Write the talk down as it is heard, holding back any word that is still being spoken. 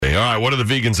right, what are the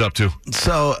vegans up to?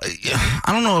 So, I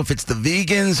don't know if it's the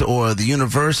vegans or the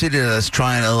university that's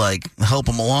trying to, help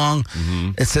them along.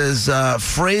 Mm-hmm. It says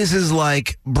phrases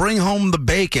like, bring home the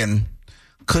bacon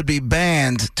could be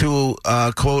banned to,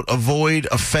 quote, avoid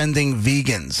offending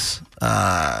vegans.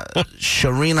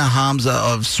 Sharina Hamza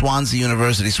of Swansea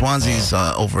University, Swansea's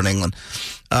over in England,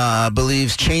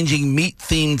 believes changing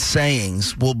meat-themed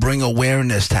sayings will bring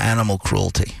awareness to animal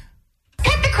cruelty.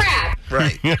 Hit the crab!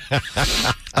 Right.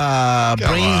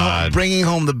 Bringing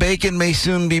home the bacon may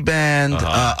soon be banned.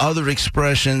 Other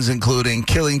expressions, including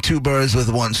killing two birds with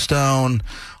one stone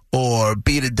or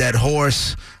beat a dead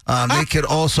horse, they could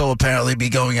also apparently be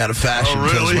going out of fashion. Oh,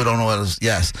 really? Because we don't know what it is.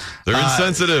 Yes. They're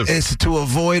insensitive. It's to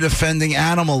avoid offending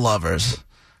animal lovers,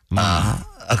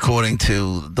 according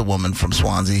to the woman from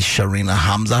Swansea, Sharina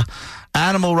Hamza.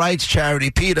 Animal rights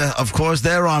charity PETA, of course,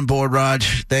 they're on board,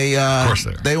 Raj. They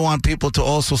want people to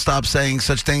also stop saying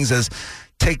such things as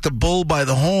take the bull by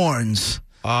the horns,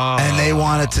 and they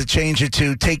wanted to change it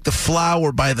to take the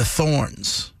flower by the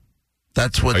thorns.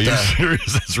 That's what. Are you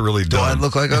serious? That's really dumb. Do I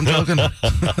look like I'm joking? Stop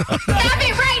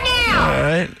it right now! All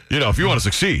right. If you want to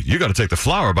succeed, you got to take the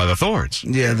flower by the thorns.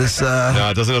 Yeah, this. No,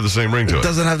 it doesn't have the same ring to it. It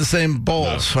doesn't have the same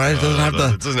balls, right? It doesn't have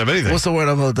the. It doesn't have anything. What's the word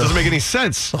I'm looking for? Doesn't make any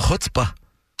sense. The chutzpah.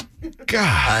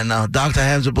 God. I know. Dr.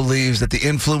 Hamza believes that the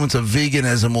influence of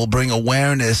veganism will bring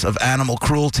awareness of animal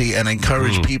cruelty and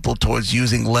encourage people towards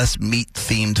using less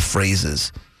meat-themed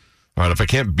phrases. All right, if I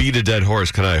can't beat a dead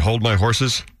horse, can I hold my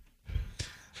horses?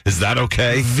 Is that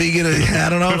okay? Vegan, I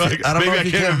don't know. I don't know if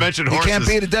you can't mention horses. You can't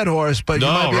beat a dead horse, but you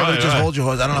might be able to just hold your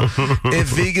horse. I don't know. If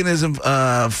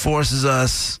veganism forces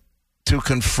us to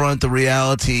confront the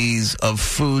realities of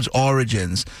food's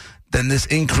origins, then this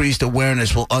increased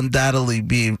awareness will undoubtedly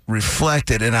be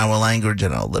reflected in our language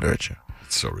and our literature.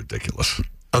 It's so ridiculous.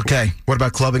 Okay. What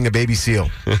about clubbing a baby seal?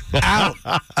 Out.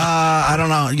 I don't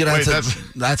know. Wait,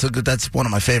 that's one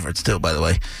of my favorites too, by the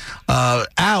way.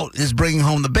 Out is bringing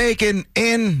home the bacon.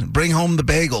 In, bring home the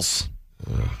bagels.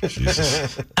 Oh,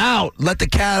 Jesus. Out, let the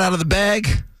cat out of the bag.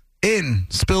 In,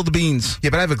 spill the beans.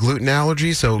 Yeah, but I have a gluten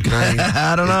allergy, so can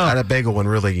I? I don't know. That bagel one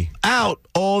really. Out,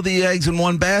 all the eggs in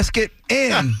one basket.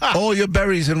 In, all your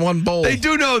berries in one bowl. They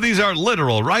do know these aren't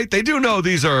literal, right? They do know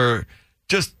these are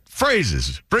just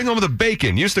phrases. Bring home the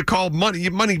bacon. Used to call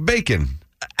money bacon.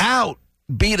 Out,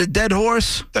 beat a dead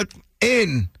horse.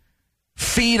 In,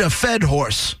 feed a fed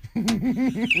horse.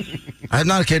 I'm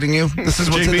not kidding you. This is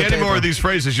what's in the paper. Any more of these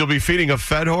phrases, you'll be feeding a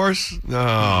fed horse?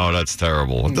 No, that's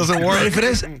terrible. It doesn't work. Ready for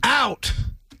this? Out,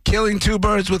 killing two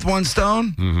birds with one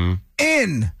stone. Mm-hmm.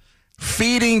 In,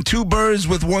 feeding two birds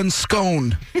with one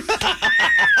scone.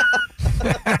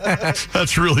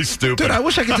 That's really stupid. Dude, I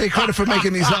wish I could take credit for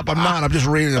making these up. I'm not. I'm just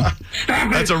reading them.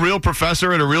 That's a real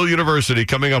professor at a real university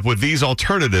coming up with these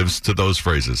alternatives to those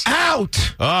phrases.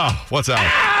 Out. Oh, what's out?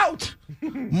 Out.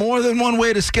 More than one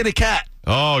way to skin a cat.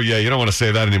 Oh, yeah. You don't want to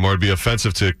say that anymore. It'd be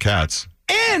offensive to cats.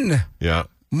 In. Yeah.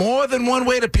 More than one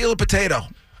way to peel a potato.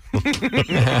 Get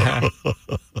him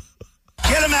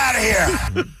out of here.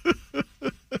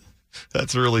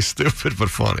 That's really stupid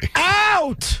but funny.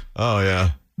 Out. Oh,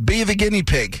 yeah. Be the guinea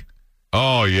pig.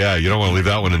 Oh, yeah. You don't want to leave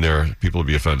that one in there. People will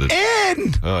be offended.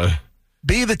 In.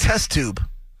 Be the test tube.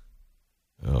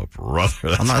 Oh, brother.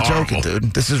 That's I'm not horrible. joking,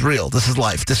 dude. This is real. This is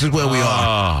life. This is where we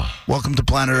are. Welcome to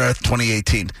Planet Earth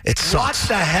 2018. It sucks. What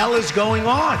the hell is going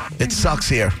on? It sucks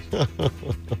here.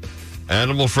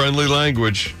 Animal-friendly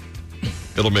language.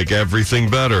 It'll make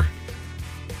everything better.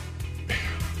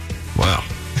 Wow.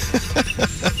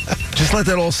 Just let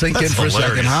that all sink in for hilarious. a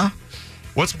second, huh?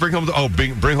 What's bring home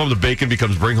the bacon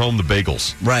becomes bring home the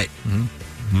bagels. Right.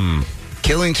 Mm-hmm.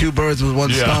 Killing two birds with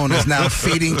one stone is now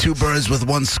feeding two birds with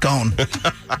one scone.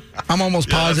 I'm almost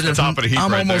positive. That's the top of the heap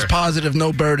I'm right almost there. positive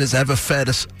no bird has ever fed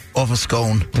us off a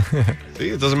scone. See,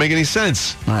 it doesn't make any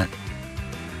sense. All right.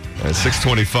 All right,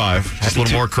 6:25. Just a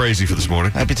little more crazy for this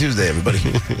morning. Happy Tuesday, everybody.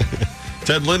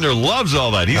 Ted Linder loves all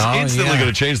that. He's instantly going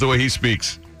to change the way he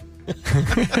speaks.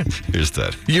 Here's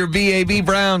Ted. Your BAB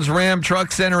Browns Ram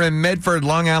Truck Center in Medford,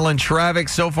 Long Island traffic.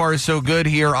 So far, so good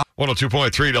here.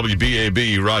 102.3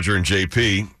 WBAB, Roger and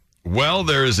JP. Well,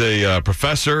 there's a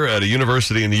professor at a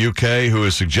university in the UK who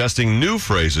is suggesting new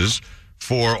phrases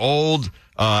for old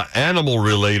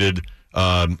animal-related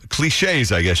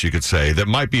cliches, I guess you could say, that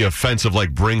might be offensive,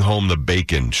 like bring home the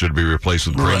bacon should be replaced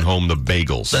with bring home the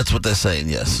bagels. That's what they're saying,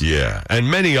 yes. Yeah, and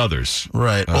many others.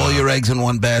 Right. All your eggs in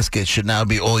one basket should now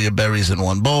be all your berries in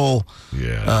one bowl.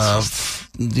 Yeah.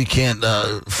 You can't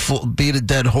beat a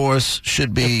dead horse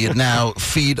should be now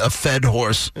feed a fed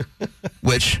horse,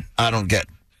 which I don't get.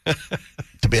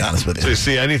 To be honest with So you. you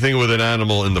see anything with an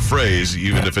animal in the phrase,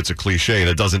 even if it's a cliche, and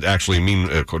it doesn't actually mean,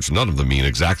 of course, none of them mean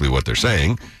exactly what they're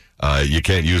saying, you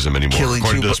can't use them anymore,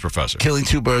 according to this professor. Killing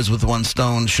two birds with one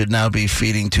stone should now be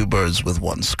feeding two birds with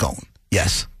one scone.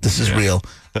 Yes, this is real.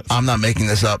 I'm not making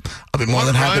this up. I'll be more What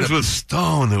than happy rhymes to. with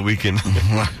stone that we can...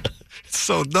 It's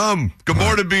so dumb. Good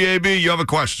morning, BAB. You have a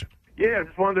question. Yeah, I'm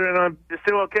just wondering, is it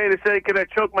still okay to say, can I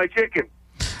choke my chicken?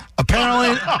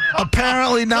 Apparently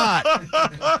not.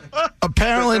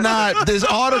 Apparently not. This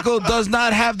article does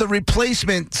not have the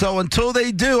replacement, so until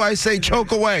they do, I say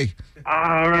choke away.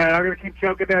 All right, I'm going to keep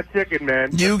choking that chicken,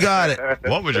 man. You got it.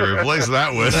 What would you replace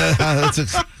that with? That's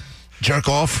a jerk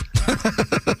off.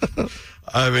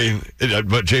 I mean,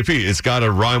 but JP, it's got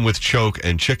to rhyme with choke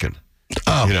and chicken.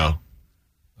 Oh. You know,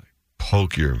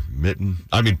 poke your mitten.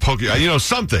 I mean, poke your,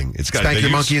 something. It's got. Spank your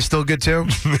monkey is still good too.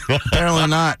 Apparently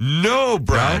not. No,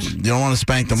 Brad. You don't want to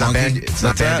spank the not monkey. banned- it's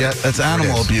not banned yet? That's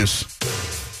animal It is. abuse.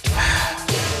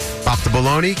 Pop the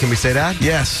bologna. Can we say that?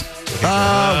 Yes.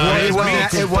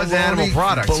 It was an animal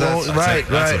product. So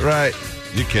that's- Right.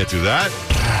 You can't do that.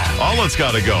 All it's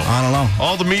got to go. I don't know.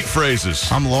 All the meat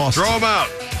phrases. I'm lost. Throw them out.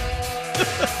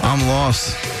 I'm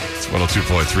lost. It's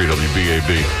 102.3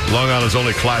 WBAB. Long Island's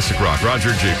only classic rock. Roger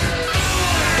and JP.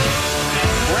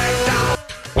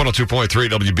 102.3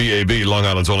 WBAB. Long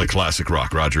Island's only classic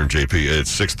rock. Roger and JP. It's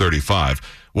 6:35.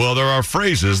 Well, there are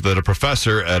phrases that a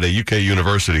professor at a UK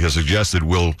university has suggested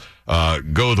will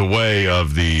go the way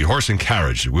of the horse and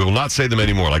carriage. We will not say them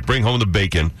anymore, like bring home the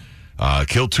bacon,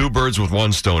 kill two birds with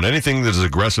one stone. Anything that is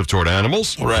aggressive toward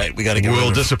animals Right. We got to get rid will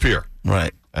of it. disappear.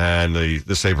 Right. And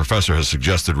the same professor has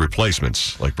suggested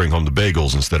replacements, like bring home the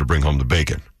bagels instead of bring home the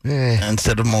bacon.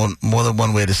 Instead of more than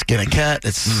one way to skin a cat,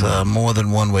 it's more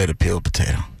than one way to peel a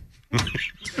potato.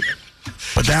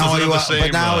 But now, doesn't have the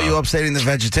same, are you upsetting the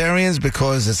vegetarians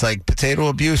because it's like potato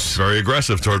abuse? Very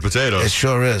aggressive toward potatoes. It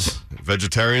sure is.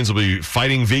 Vegetarians will be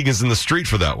fighting vegans in the street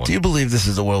for that one. Do you believe this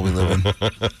is the world we live in?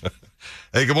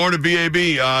 Hey, good morning, BAB.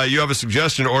 You have a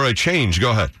suggestion or a change?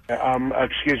 Go ahead.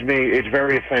 Excuse me, it's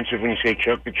very offensive when you say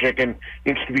choke the chicken.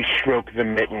 It needs to be stroke the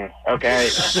mitten, okay?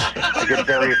 I get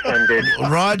very offended.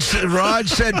 Raj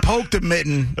said poke the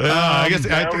mitten. I guess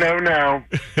No.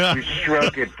 You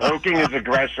stroke it. Poking is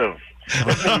aggressive.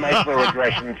 That's a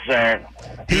microaggression, sir.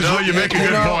 you make a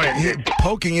good point.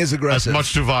 Poking is aggressive.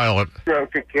 Much too violent.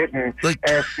 Stroke a kitten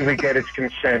after we get its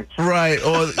consent. Right.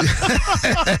 Or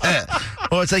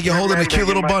it's like you're holding a cute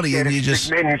little bunny and you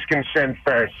just... Mitten's consent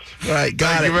first. Right. Got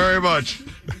Thank it. you very much.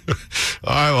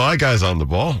 All right, well, that guy's on the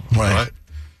ball. Right. All right.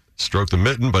 Stroke the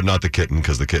mitten, but not the kitten,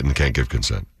 because the kitten can't give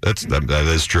consent. That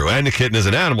is true. And the kitten is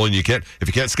an animal, and if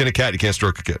you can't skin a cat, you can't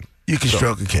stroke a kitten. You can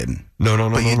stroke a kitten. No.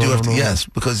 But you do have to, yes,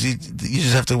 because you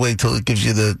just have to wait till it gives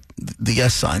you the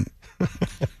yes sign.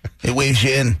 It waves you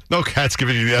in. No cat's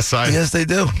giving you the yes sign. Yes, they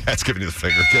do. Cat's giving you the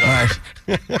finger. Get All out.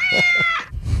 right.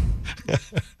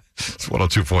 It's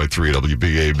 102.3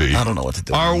 WBAB. I don't know what to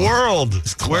do. Our world,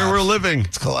 where we're living.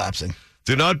 It's collapsing.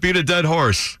 Do not beat a dead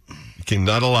horse. You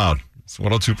cannot allowed. It's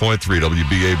 102.3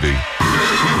 WBAB.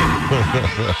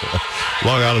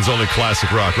 Long Island's only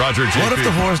classic rock. Roger JP. What if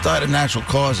the horse died of natural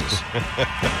causes?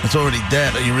 It's already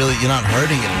dead. You're not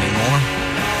hurting it anymore.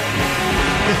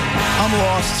 I'm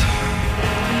lost.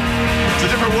 It's a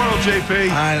different world, JP.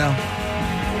 I know.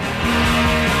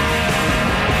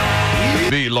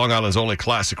 Long Island's only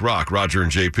classic rock. Roger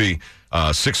and JP.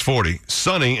 640,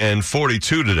 sunny and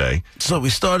 42 today. So we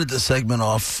started the segment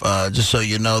off, just so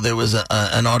you know, there was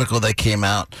an article that came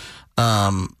out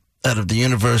of the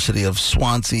University of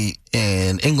Swansea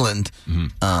in England.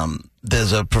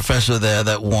 There's a professor there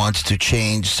that wants to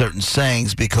change certain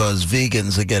sayings because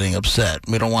vegans are getting upset.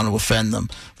 We don't want to offend them.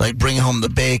 Like bring home the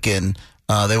bacon.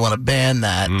 They want to ban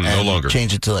that and no longer.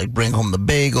 change it to like bring home the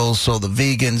bagels so the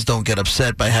vegans don't get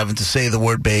upset by having to say the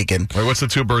word bacon. Wait, what's the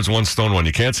two birds, one stone one?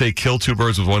 You can't say kill two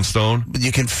birds with one stone? But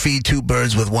you can feed two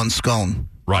birds with one scone.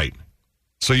 Right.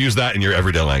 So use that in your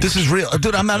everyday language. This is real.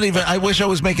 Dude, I'm not even, I wish I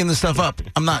was making this stuff up.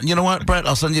 I'm not. You know what, Brett?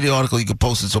 I'll send you the article. You can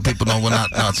post it so people know we're not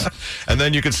nuts. And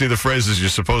then you can see the phrases you're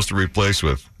supposed to replace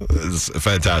with. It's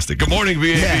fantastic. Good morning, BAB.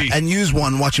 Yeah, and use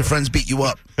one. Watch your friends beat you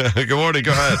up. Good morning.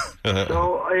 Go ahead.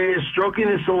 So is stroking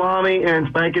the salami and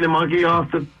spanking the monkey off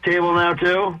the table now,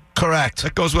 too? Correct.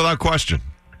 That goes without question.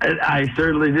 I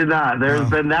certainly did not. There's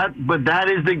been that, but that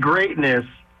is the greatness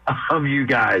of you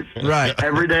guys. Right.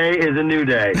 Every day is a new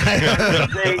day.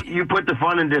 You put the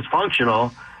fun in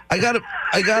dysfunctional. I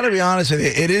gotta be honest with you.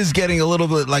 It is getting a little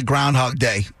bit like Groundhog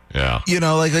Day. Yeah. You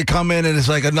know, like they come in and it's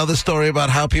like another story about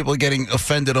how people are getting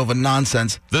offended over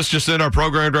nonsense. This just in, our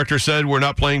program director said we're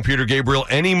not playing Peter Gabriel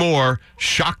anymore.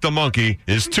 Shock the Monkey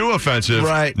is too offensive.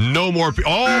 Right. No more.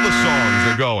 All the songs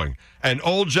are going. And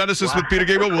old Genesis with Peter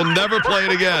Gabriel will never play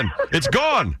it again. It's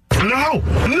gone. You can't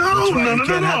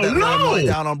have that limelight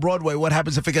down on Broadway. What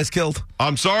happens if it gets killed?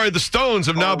 I'm sorry, the Stones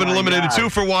have now been eliminated too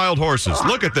for Wild Horses.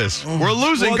 Look at this. We're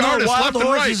losing artists Wild left and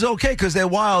Horses right. is okay because they're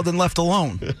wild and left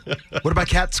alone. What about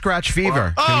Cat Scratch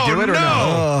Fever? Can you do it or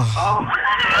no?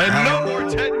 And no more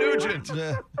Ted Nugent.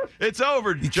 It's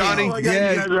over, Johnny. You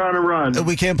guys are on a run.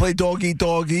 We can't play Dog Eat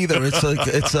Dog either. It's like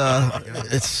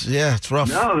it's rough.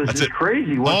 No, this is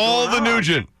crazy. What's All going the on?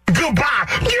 Nugent. Goodbye.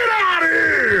 Get out of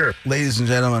here. Ladies and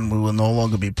gentlemen, we will no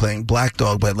longer be playing Black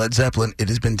Dog by Led Zeppelin. It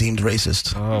has been deemed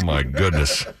racist. Oh, my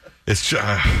goodness. It's just,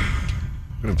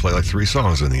 I'm going to play like 3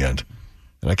 songs in the end.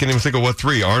 And I can't even think of what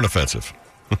 3 aren't offensive.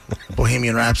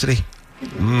 Bohemian Rhapsody.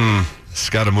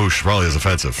 Scaramouche probably is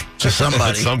offensive. To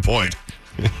somebody. At some point.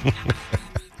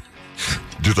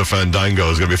 Do the Fandango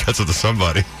is going to be offensive to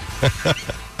somebody.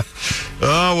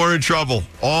 Oh, we're in trouble.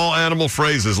 All animal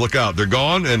phrases, look out. They're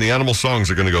gone, and the animal songs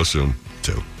are going to go soon,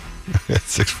 too.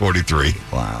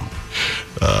 6:43. Wow.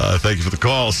 Thank you for the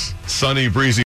calls. Sunny, breezy.